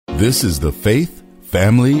This is the Faith,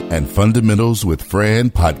 Family, and Fundamentals with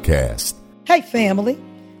Fran podcast. Hey, family.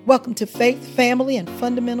 Welcome to Faith, Family, and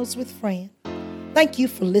Fundamentals with Fran. Thank you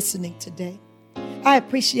for listening today. I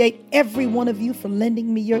appreciate every one of you for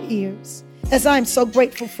lending me your ears, as I am so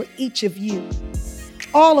grateful for each of you.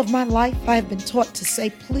 All of my life, I have been taught to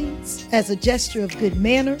say please as a gesture of good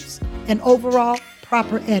manners and overall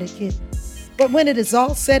proper etiquette. But when it is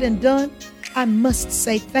all said and done, I must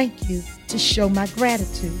say thank you to show my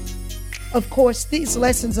gratitude. Of course, these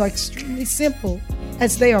lessons are extremely simple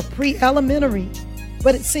as they are pre-elementary,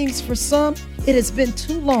 but it seems for some it has been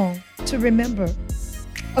too long to remember.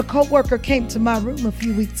 A coworker came to my room a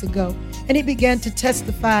few weeks ago and he began to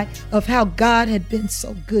testify of how God had been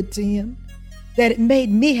so good to him, that it made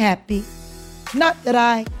me happy. Not that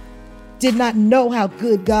I did not know how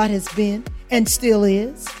good God has been and still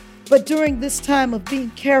is, but during this time of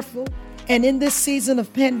being careful and in this season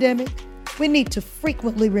of pandemic, we need to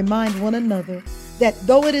frequently remind one another that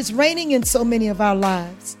though it is raining in so many of our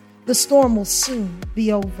lives, the storm will soon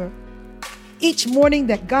be over. Each morning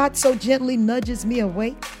that God so gently nudges me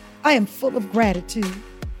awake, I am full of gratitude.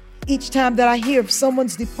 Each time that I hear of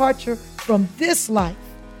someone's departure from this life,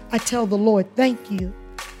 I tell the Lord, thank you.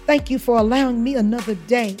 Thank you for allowing me another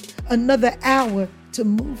day, another hour to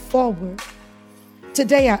move forward.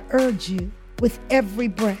 Today I urge you, with every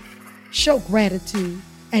breath, show gratitude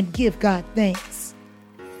and give God thanks.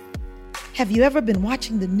 Have you ever been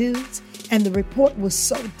watching the news and the report was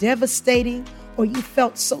so devastating, or you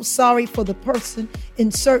felt so sorry for the person in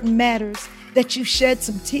certain matters that you shed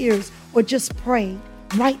some tears or just prayed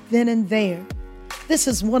right then and there? This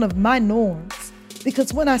is one of my norms,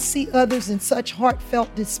 because when I see others in such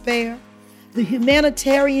heartfelt despair, the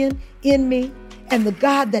humanitarian in me and the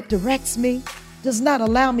God that directs me does not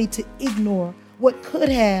allow me to ignore what could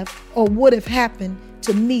have or would have happened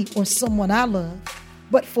to me or someone I love,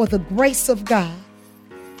 but for the grace of God.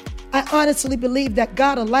 I honestly believe that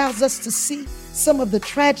God allows us to see some of the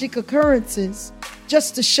tragic occurrences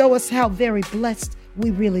just to show us how very blessed we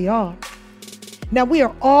really are. Now, we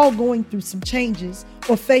are all going through some changes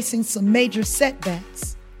or facing some major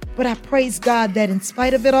setbacks, but I praise God that in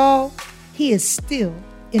spite of it all, He is still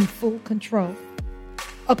in full control.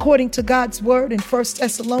 According to God's word in 1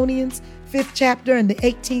 Thessalonians 5th chapter and the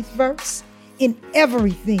 18th verse, in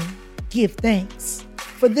everything give thanks,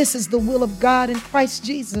 for this is the will of God in Christ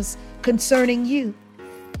Jesus concerning you.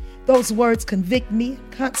 Those words convict me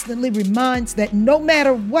and constantly reminds that no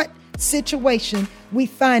matter what situation we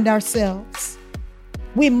find ourselves,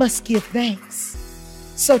 we must give thanks.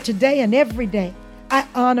 So today and every day, I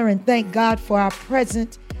honor and thank God for our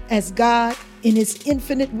present, as God, in His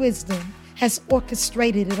infinite wisdom, has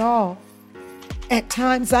orchestrated it all. At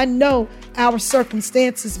times, I know our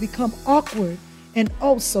circumstances become awkward and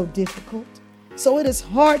oh so difficult. So it is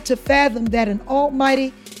hard to fathom that an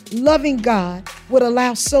almighty, loving God would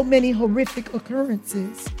allow so many horrific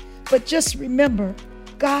occurrences. But just remember,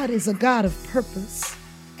 God is a God of purpose.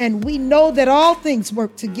 And we know that all things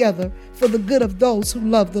work together for the good of those who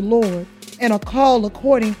love the Lord and are called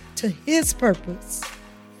according to His purpose.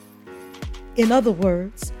 In other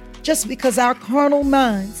words, just because our carnal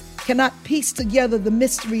minds cannot piece together the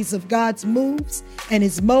mysteries of God's moves and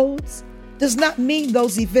His modes does not mean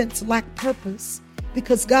those events lack purpose,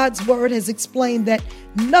 because God's word has explained that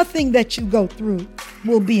nothing that you go through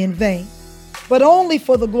will be in vain, but only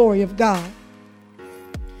for the glory of God.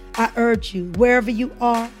 I urge you, wherever you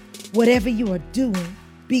are, whatever you are doing,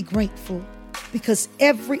 be grateful, because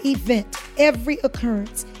every event, every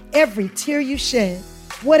occurrence, every tear you shed,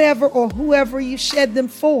 whatever or whoever you shed them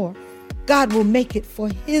for, God will make it for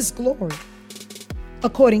His glory.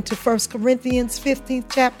 According to 1 Corinthians 15th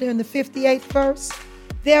chapter and the 58th verse,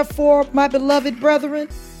 therefore, my beloved brethren,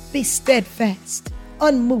 be steadfast,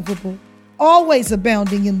 unmovable, always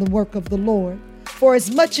abounding in the work of the Lord, for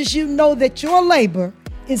as much as you know that your labor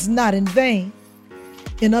is not in vain.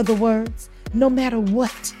 In other words, no matter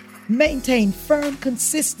what, maintain firm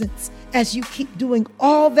consistency as you keep doing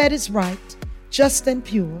all that is right, just and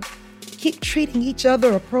pure. Keep treating each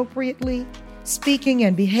other appropriately, speaking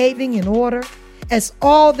and behaving in order, as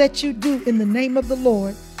all that you do in the name of the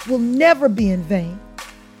Lord will never be in vain.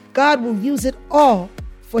 God will use it all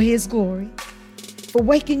for His glory. For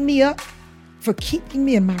waking me up, for keeping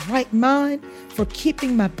me in my right mind, for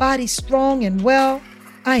keeping my body strong and well,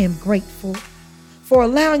 I am grateful. For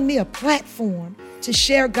allowing me a platform to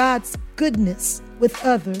share God's goodness with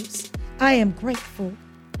others, I am grateful.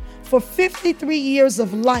 For 53 years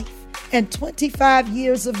of life and 25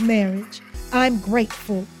 years of marriage, I'm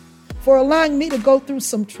grateful. For allowing me to go through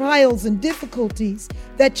some trials and difficulties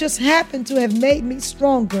that just happened to have made me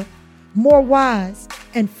stronger, more wise,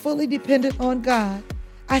 and fully dependent on God,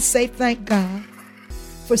 I say thank God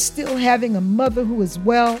for still having a mother who is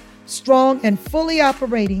well, strong, and fully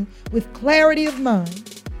operating with clarity of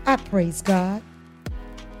mind. I praise God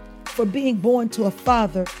for being born to a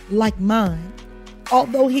father like mine,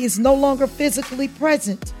 although he is no longer physically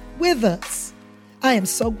present with us. I am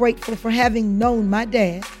so grateful for having known my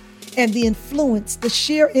dad and the influence, the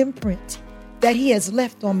sheer imprint that he has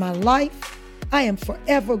left on my life. I am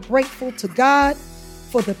forever grateful to God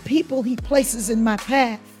for the people he places in my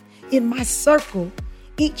path, in my circle,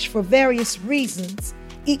 each for various reasons,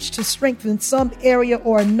 each to strengthen some area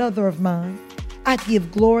or another of mine. I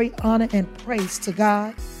give glory, honor, and praise to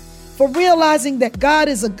God for realizing that God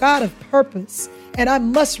is a God of purpose, and I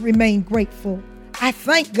must remain grateful. I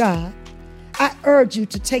thank God. I urge you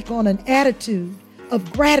to take on an attitude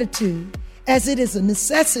of gratitude, as it is a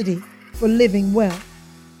necessity for living well.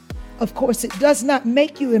 Of course, it does not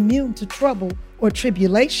make you immune to trouble or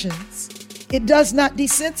tribulations. It does not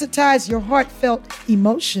desensitize your heartfelt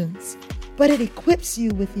emotions, but it equips you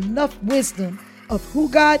with enough wisdom of who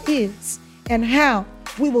God is and how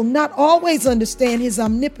we will not always understand his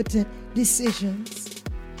omnipotent decisions.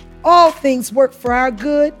 All things work for our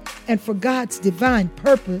good and for God's divine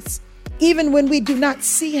purpose, even when we do not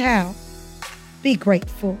see how. Be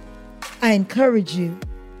grateful. I encourage you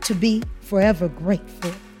to be forever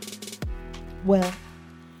grateful. Well,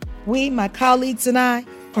 we, my colleagues and I,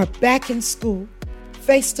 are back in school,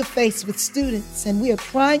 face to face with students, and we are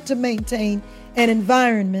trying to maintain an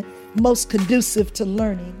environment most conducive to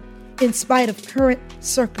learning in spite of current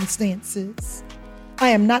circumstances. I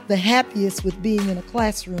am not the happiest with being in a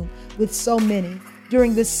classroom with so many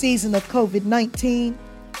during this season of COVID-19,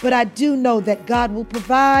 but I do know that God will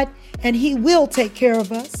provide and he will take care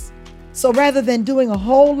of us. So rather than doing a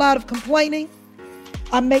whole lot of complaining,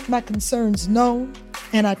 I make my concerns known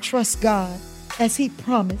and I trust God as he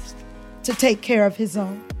promised to take care of his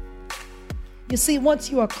own. You see, once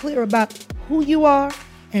you are clear about who you are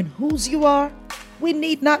and whose you are, we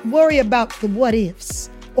need not worry about the what ifs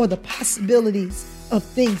or the possibilities of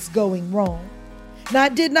things going wrong. Now, I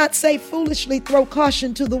did not say foolishly throw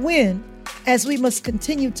caution to the wind, as we must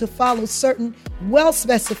continue to follow certain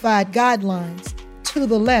well-specified guidelines to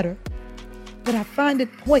the letter. But I find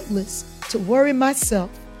it pointless to worry myself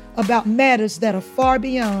about matters that are far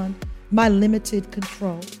beyond my limited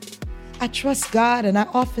control. I trust God, and I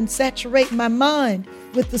often saturate my mind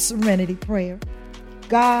with the serenity prayer.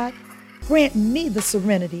 God, grant me the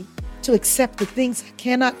serenity to accept the things I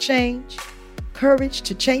cannot change, courage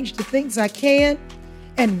to change the things I can,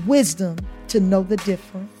 and wisdom to know the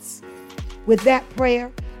difference. With that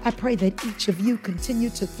prayer, I pray that each of you continue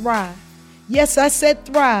to thrive. Yes, I said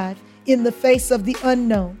thrive in the face of the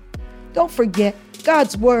unknown. Don't forget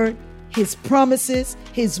God's word, his promises,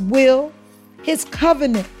 his will, his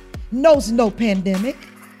covenant knows no pandemic.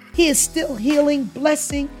 He is still healing,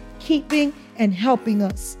 blessing, keeping, and helping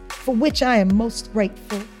us, for which I am most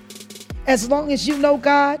grateful. As long as you know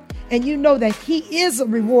God and you know that he is a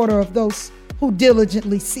rewarder of those who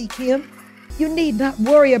diligently seek him, you need not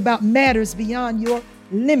worry about matters beyond your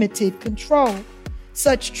limited control.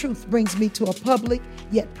 Such truth brings me to a public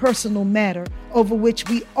yet personal matter over which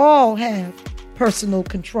we all have personal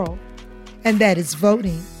control, and that is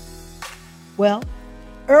voting. Well,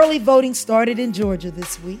 early voting started in Georgia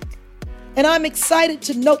this week, and I'm excited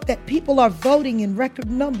to note that people are voting in record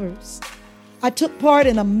numbers. I took part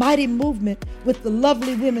in a mighty movement with the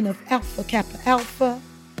lovely women of Alpha Kappa Alpha,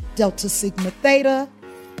 Delta Sigma Theta,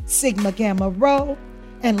 Sigma Gamma Rho,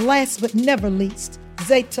 and last but never least,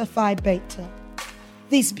 Zeta Phi Beta.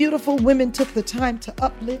 These beautiful women took the time to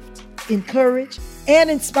uplift, encourage, and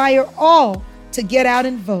inspire all to get out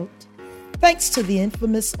and vote. Thanks to the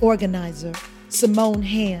infamous organizer, Simone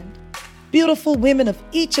Hand. Beautiful women of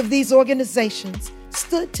each of these organizations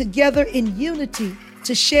stood together in unity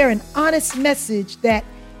to share an honest message that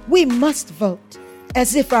we must vote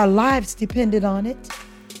as if our lives depended on it.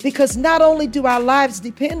 Because not only do our lives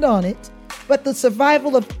depend on it, but the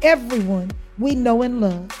survival of everyone we know and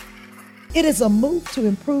love. It is a move to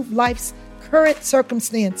improve life's current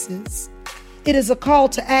circumstances. It is a call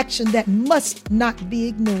to action that must not be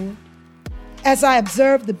ignored. As I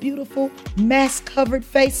observed the beautiful mask-covered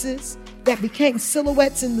faces that became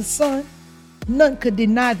silhouettes in the sun, none could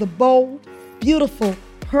deny the bold, beautiful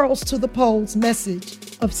pearls to the polls message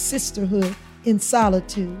of sisterhood in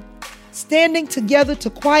solitude, standing together to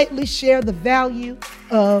quietly share the value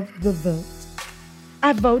of the vote.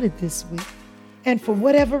 I voted this week, and for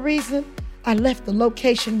whatever reason, I left the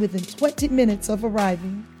location within 20 minutes of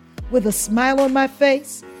arriving, with a smile on my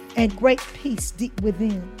face and great peace deep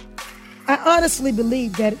within. I honestly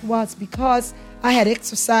believe that it was because I had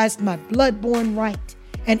exercised my blood-born right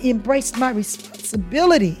and embraced my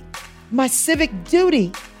responsibility, my civic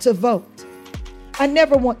duty to vote. I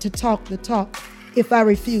never want to talk the talk if I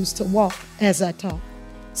refuse to walk as I talk.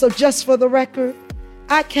 So just for the record,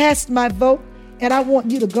 I cast my vote, and I want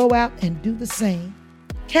you to go out and do the same.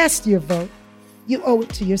 Cast your vote. You owe it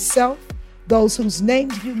to yourself, those whose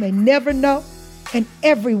names you may never know, and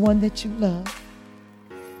everyone that you love.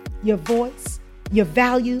 Your voice, your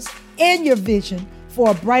values, and your vision for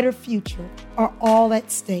a brighter future are all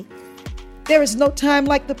at stake. There is no time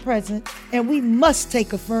like the present, and we must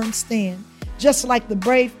take a firm stand, just like the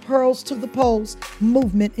Brave Pearls to the Polls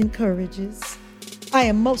movement encourages. I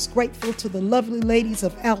am most grateful to the lovely ladies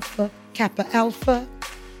of Alpha Kappa Alpha,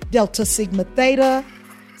 Delta Sigma Theta,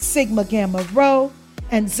 Sigma Gamma Rho,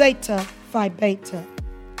 and Zeta Phi Beta.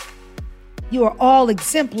 You are all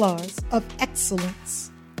exemplars of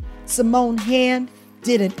excellence. Simone Hand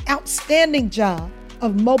did an outstanding job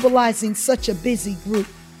of mobilizing such a busy group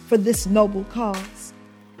for this noble cause.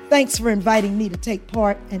 Thanks for inviting me to take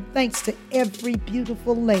part, and thanks to every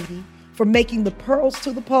beautiful lady for making the Pearls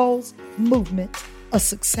to the Polls movement a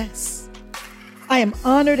success. I am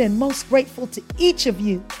honored and most grateful to each of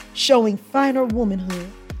you showing finer womanhood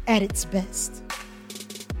at its best.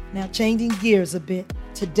 Now, changing gears a bit,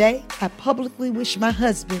 today I publicly wish my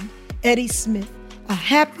husband, Eddie Smith, a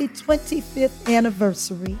happy 25th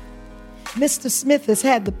anniversary. Mr. Smith has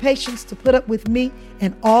had the patience to put up with me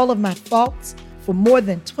and all of my faults for more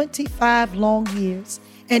than 25 long years,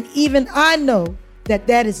 and even I know that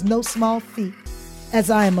that is no small feat, as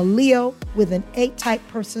I am a Leo with an A-type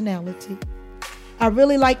personality. I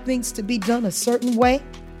really like things to be done a certain way,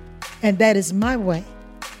 and that is my way.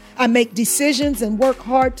 I make decisions and work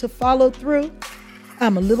hard to follow through.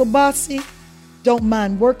 I'm a little bossy, don't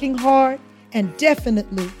mind working hard, and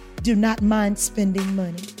definitely do not mind spending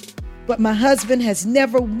money. But my husband has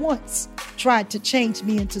never once tried to change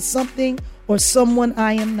me into something or someone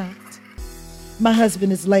I am not. My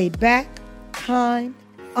husband is laid back, kind,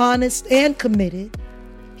 honest, and committed.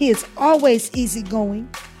 He is always easygoing,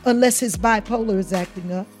 unless his bipolar is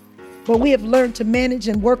acting up. But we have learned to manage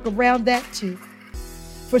and work around that too.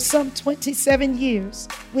 For some 27 years,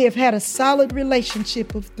 we have had a solid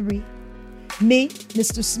relationship of 3. Me,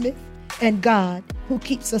 Mr. Smith, and God, who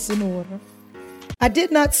keeps us in order. I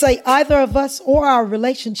did not say either of us or our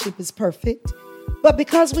relationship is perfect, but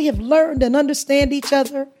because we have learned and understand each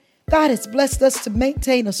other, God has blessed us to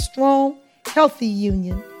maintain a strong, healthy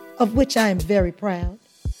union, of which I am very proud.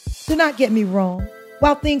 Do not get me wrong.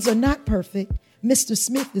 While things are not perfect, Mr.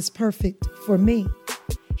 Smith is perfect for me.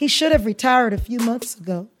 He should have retired a few months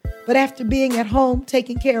ago, but after being at home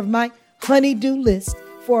taking care of my honey-do list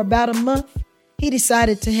for about a month, he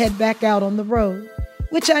decided to head back out on the road,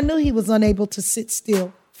 which I knew he was unable to sit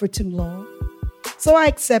still for too long. So I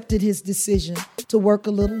accepted his decision to work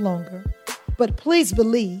a little longer. But please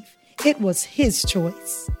believe it was his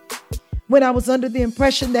choice. When I was under the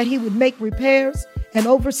impression that he would make repairs and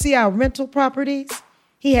oversee our rental properties,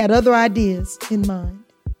 he had other ideas in mind.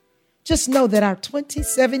 Just know that our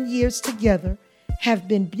 27 years together have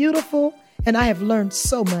been beautiful, and I have learned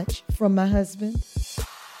so much from my husband.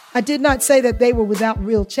 I did not say that they were without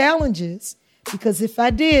real challenges, because if I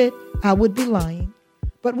did, I would be lying.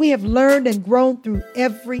 But we have learned and grown through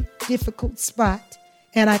every difficult spot,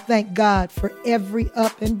 and I thank God for every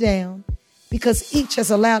up and down, because each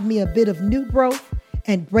has allowed me a bit of new growth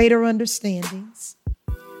and greater understandings.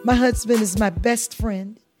 My husband is my best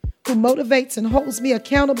friend, who motivates and holds me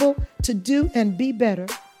accountable to do and be better.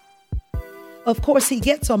 Of course, he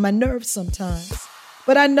gets on my nerves sometimes,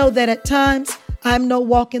 but I know that at times I'm no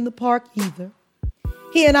walk in the park either.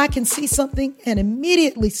 He and I can see something and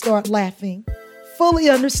immediately start laughing, fully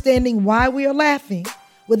understanding why we are laughing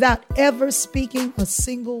without ever speaking a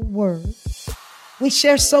single word. We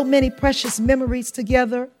share so many precious memories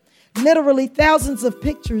together, literally thousands of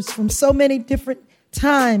pictures from so many different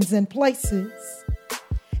times and places.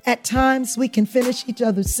 At times, we can finish each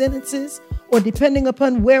other's sentences, or depending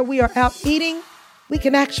upon where we are out eating, we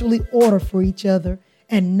can actually order for each other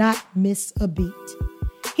and not miss a beat.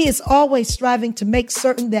 He is always striving to make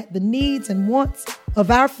certain that the needs and wants of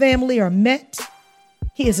our family are met.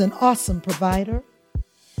 He is an awesome provider.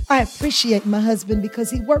 I appreciate my husband because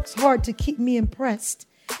he works hard to keep me impressed,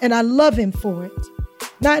 and I love him for it.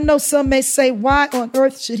 Now, I know some may say, why on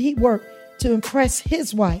earth should he work to impress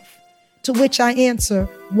his wife? To which I answer,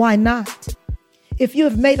 why not? If you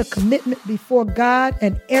have made a commitment before God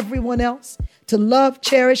and everyone else to love,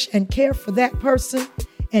 cherish, and care for that person,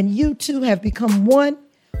 and you two have become one,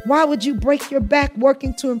 why would you break your back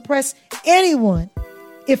working to impress anyone,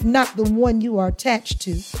 if not the one you are attached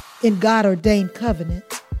to? in God-ordained covenant.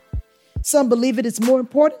 Some believe it is more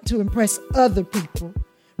important to impress other people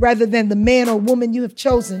rather than the man or woman you have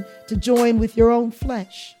chosen to join with your own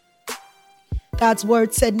flesh. God's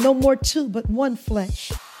word said no more two but one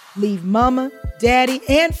flesh. Leave mama, daddy,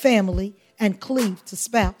 and family and cleave to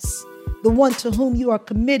spouse, the one to whom you are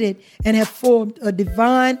committed and have formed a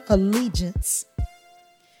divine allegiance.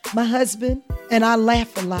 My husband and I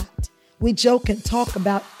laugh a lot. We joke and talk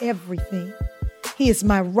about everything. He is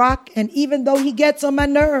my rock, and even though he gets on my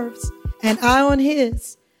nerves and I on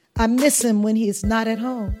his, I miss him when he is not at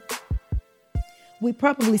home. We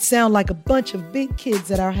probably sound like a bunch of big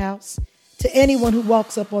kids at our house to anyone who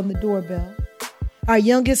walks up on the doorbell. Our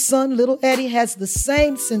youngest son, little Eddie, has the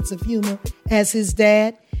same sense of humor as his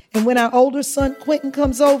dad, and when our older son, Quentin,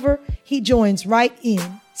 comes over, he joins right in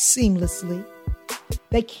seamlessly.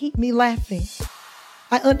 They keep me laughing.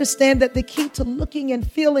 I understand that the key to looking and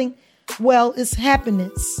feeling well is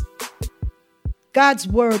happiness. God's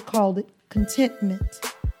word called it contentment,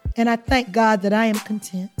 and I thank God that I am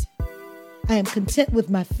content. I am content with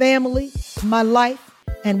my family, my life,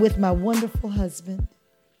 and with my wonderful husband.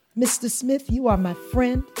 Mr. Smith, you are my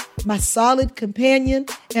friend, my solid companion,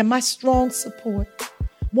 and my strong support.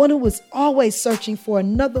 One who is always searching for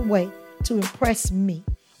another way to impress me.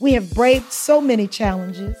 We have braved so many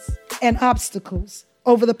challenges and obstacles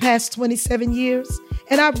over the past 27 years,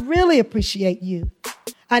 and I really appreciate you.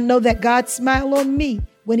 I know that God smiled on me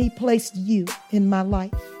when he placed you in my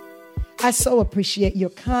life. I so appreciate your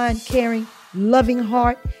kind, caring, loving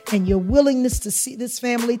heart and your willingness to see this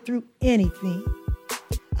family through anything.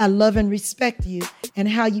 I love and respect you and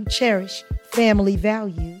how you cherish family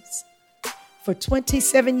values. For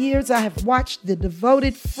 27 years, I have watched the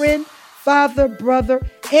devoted friend, father, brother,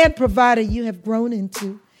 and provider you have grown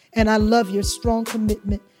into, and I love your strong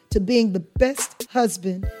commitment to being the best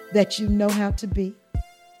husband that you know how to be.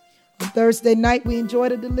 On Thursday night, we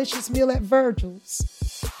enjoyed a delicious meal at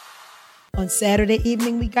Virgil's. On Saturday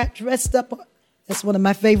evening, we got dressed up. That's one of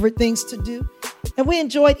my favorite things to do. And we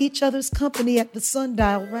enjoyed each other's company at the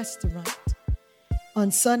Sundial restaurant.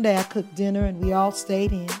 On Sunday, I cooked dinner and we all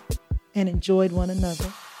stayed in and enjoyed one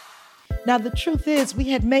another. Now, the truth is, we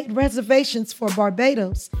had made reservations for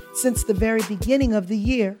Barbados since the very beginning of the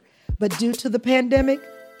year, but due to the pandemic,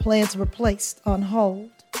 plans were placed on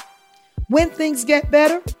hold. When things get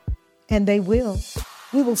better, and they will,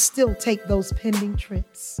 we will still take those pending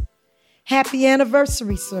trips. Happy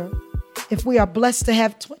anniversary, sir. If we are blessed to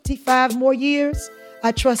have 25 more years,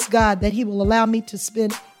 I trust God that he will allow me to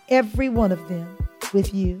spend every one of them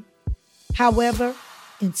with you. However,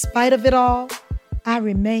 in spite of it all, I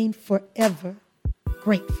remain forever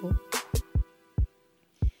grateful.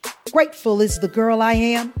 Grateful is the girl I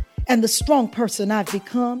am and the strong person I've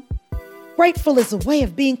become. Grateful is a way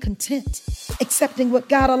of being content, accepting what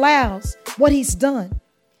God allows, what he's done.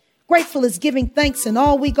 Grateful is giving thanks in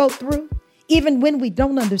all we go through, even when we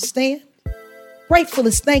don't understand. Grateful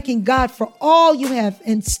is thanking God for all you have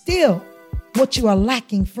and still what you are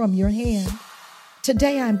lacking from your hand.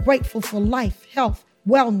 Today, I'm grateful for life, health,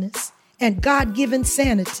 wellness, and God-given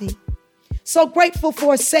sanity. So grateful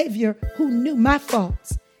for a Savior who knew my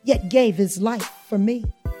faults, yet gave his life for me.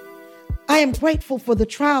 I am grateful for the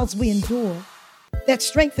trials we endure that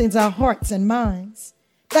strengthens our hearts and minds.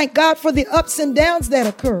 Thank God for the ups and downs that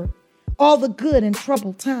occur, all the good and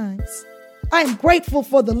troubled times. I am grateful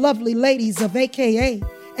for the lovely ladies of AKA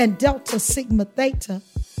and Delta Sigma Theta,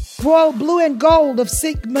 Royal Blue and Gold of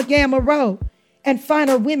Sigma Gamma Rho, and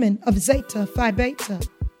finer women of Zeta Phi Beta.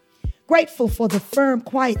 Grateful for the firm,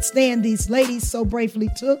 quiet stand these ladies so bravely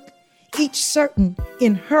took, each certain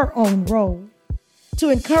in her own role, to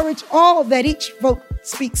encourage all that each vote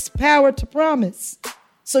speaks power to promise.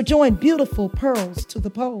 So join beautiful pearls to the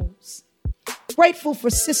polls. Grateful for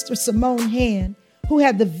Sister Simone Hand, who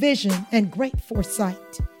had the vision and great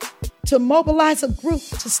foresight to mobilize a group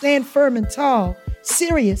to stand firm and tall,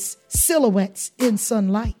 serious silhouettes in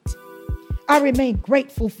sunlight. I remain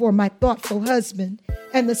grateful for my thoughtful husband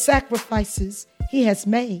and the sacrifices he has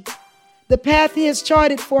made, the path he has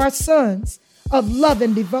charted for our sons of love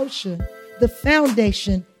and devotion, the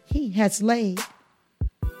foundation he has laid.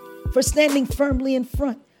 For standing firmly in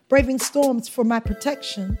front, braving storms for my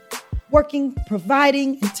protection, working,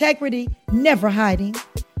 providing, integrity, never hiding,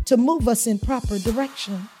 to move us in proper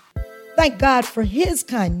direction. Thank God for his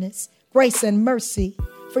kindness, grace, and mercy,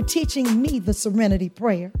 for teaching me the serenity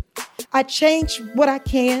prayer. I change what I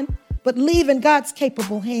can, but leave in God's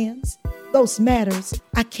capable hands those matters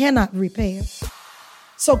I cannot repair.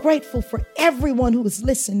 So grateful for everyone who is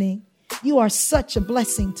listening. You are such a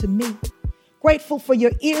blessing to me. Grateful for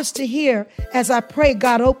your ears to hear as I pray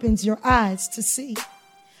God opens your eyes to see.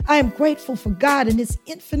 I am grateful for God and his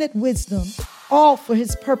infinite wisdom, all for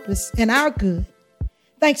his purpose and our good.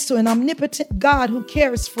 Thanks to an omnipotent God who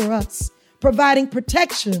cares for us, providing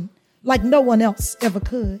protection like no one else ever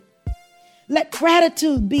could. Let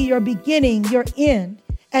gratitude be your beginning, your end,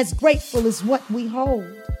 as grateful is what we hold.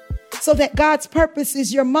 So that God's purpose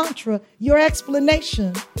is your mantra, your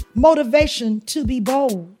explanation, motivation to be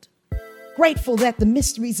bold. Grateful that the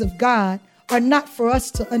mysteries of God are not for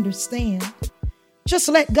us to understand. Just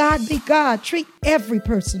let God be God. Treat every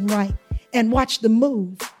person right and watch the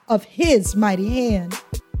move of his mighty hand.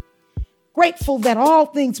 Grateful that all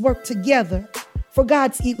things work together for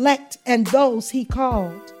God's elect and those he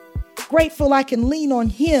called. Grateful I can lean on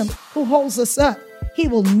him who holds us up. He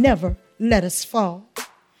will never let us fall.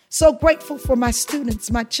 So grateful for my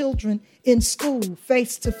students, my children in school,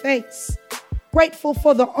 face to face. Grateful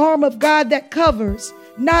for the arm of God that covers,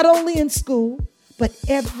 not only in school, but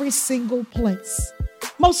every single place.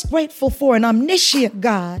 Most grateful for an omniscient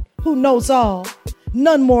God who knows all,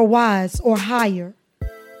 none more wise or higher.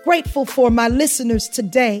 Grateful for my listeners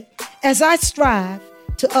today as I strive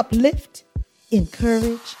to uplift,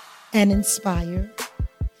 encourage, and inspire.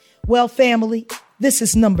 Well, family, this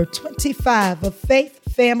is number 25 of Faith,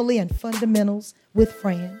 Family, and Fundamentals with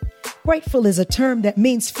Fran. Grateful is a term that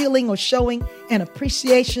means feeling or showing an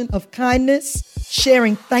appreciation of kindness,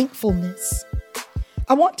 sharing thankfulness.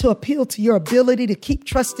 I want to appeal to your ability to keep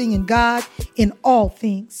trusting in God in all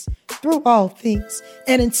things, through all things,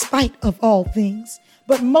 and in spite of all things.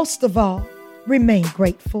 But most of all, remain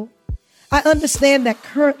grateful. I understand that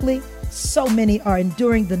currently so many are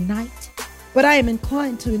enduring the night, but I am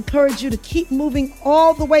inclined to encourage you to keep moving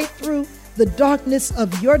all the way through the darkness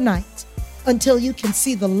of your night until you can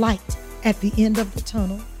see the light at the end of the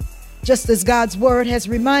tunnel. Just as God's word has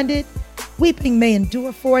reminded, weeping may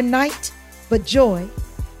endure for a night, but joy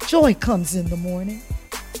comes in the morning.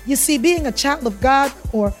 You see, being a child of God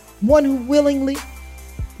or one who willingly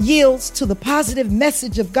yields to the positive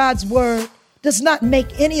message of God's word does not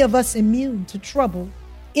make any of us immune to trouble,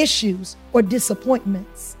 issues, or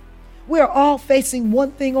disappointments. We are all facing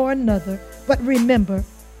one thing or another, but remember,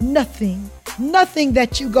 nothing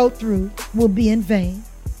that you go through will be in vain.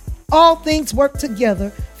 All things work together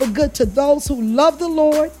for good to those who love the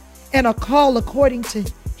Lord and are called according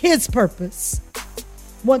to his purpose.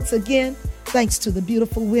 Once again, thanks to the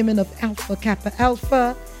beautiful women of Alpha Kappa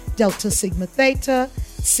Alpha, Delta Sigma Theta,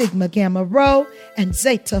 Sigma Gamma Rho, and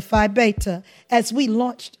Zeta Phi Beta, as we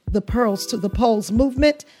launched the Pearls to the Poles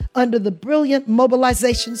movement under the brilliant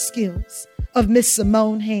mobilization skills of Miss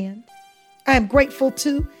Simone Hand. I am grateful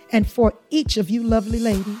to and for each of you lovely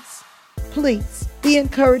ladies. Please be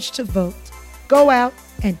encouraged to vote. Go out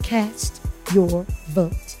and cast your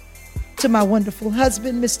vote. To my wonderful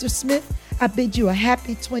husband, Mr. Smith, I bid you a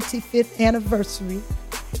happy 25th anniversary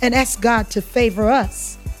and ask God to favor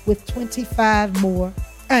us with 25 more.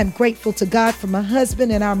 I am grateful to God for my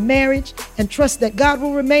husband and our marriage and trust that God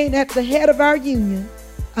will remain at the head of our union.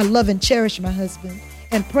 I love and cherish my husband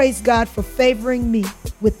and praise God for favoring me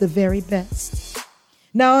with the very best.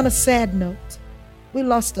 Now, on a sad note, we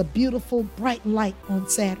lost a beautiful, bright light on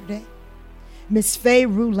Saturday. Miss Faye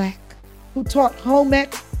Rulack, who taught home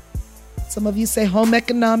ec. Some of you say home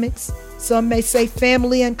economics. Some may say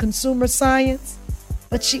family and consumer science.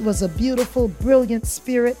 But she was a beautiful, brilliant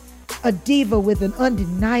spirit, a diva with an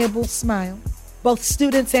undeniable smile. Both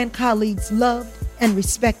students and colleagues loved and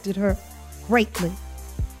respected her greatly.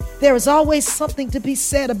 There is always something to be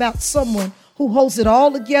said about someone who holds it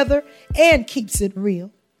all together and keeps it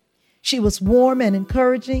real. She was warm and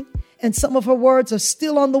encouraging, and some of her words are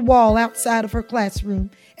still on the wall outside of her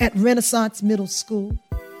classroom at Renaissance Middle School.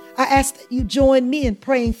 I ask that you join me in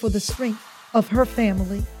praying for the strength of her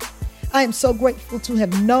family. I am so grateful to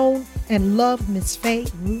have known and loved Miss Faye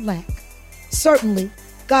Rulack. Certainly,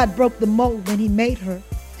 God broke the mold when he made her,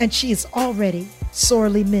 and she is already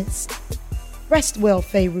sorely missed. Rest well,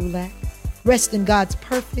 Faye Rulack. Rest in God's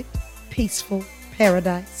perfect, peaceful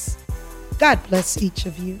paradise. God bless each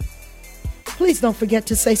of you. Please don't forget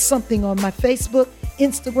to say something on my Facebook,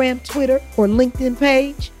 Instagram, Twitter, or LinkedIn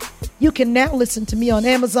page. You can now listen to me on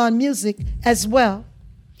Amazon Music as well.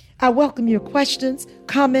 I welcome your questions,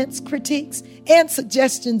 comments, critiques, and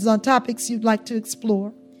suggestions on topics you'd like to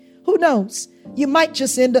explore. Who knows? You might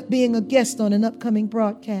just end up being a guest on an upcoming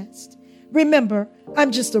broadcast. Remember,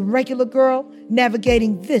 I'm just a regular girl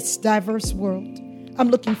navigating this diverse world. I'm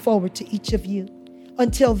looking forward to each of you.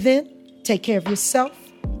 Until then, take care of yourself,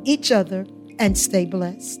 each other, and stay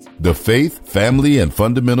blessed. The Faith, Family, and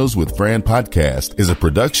Fundamentals with Fran podcast is a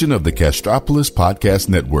production of the Castropolis Podcast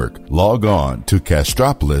Network. Log on to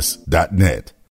castropolis.net.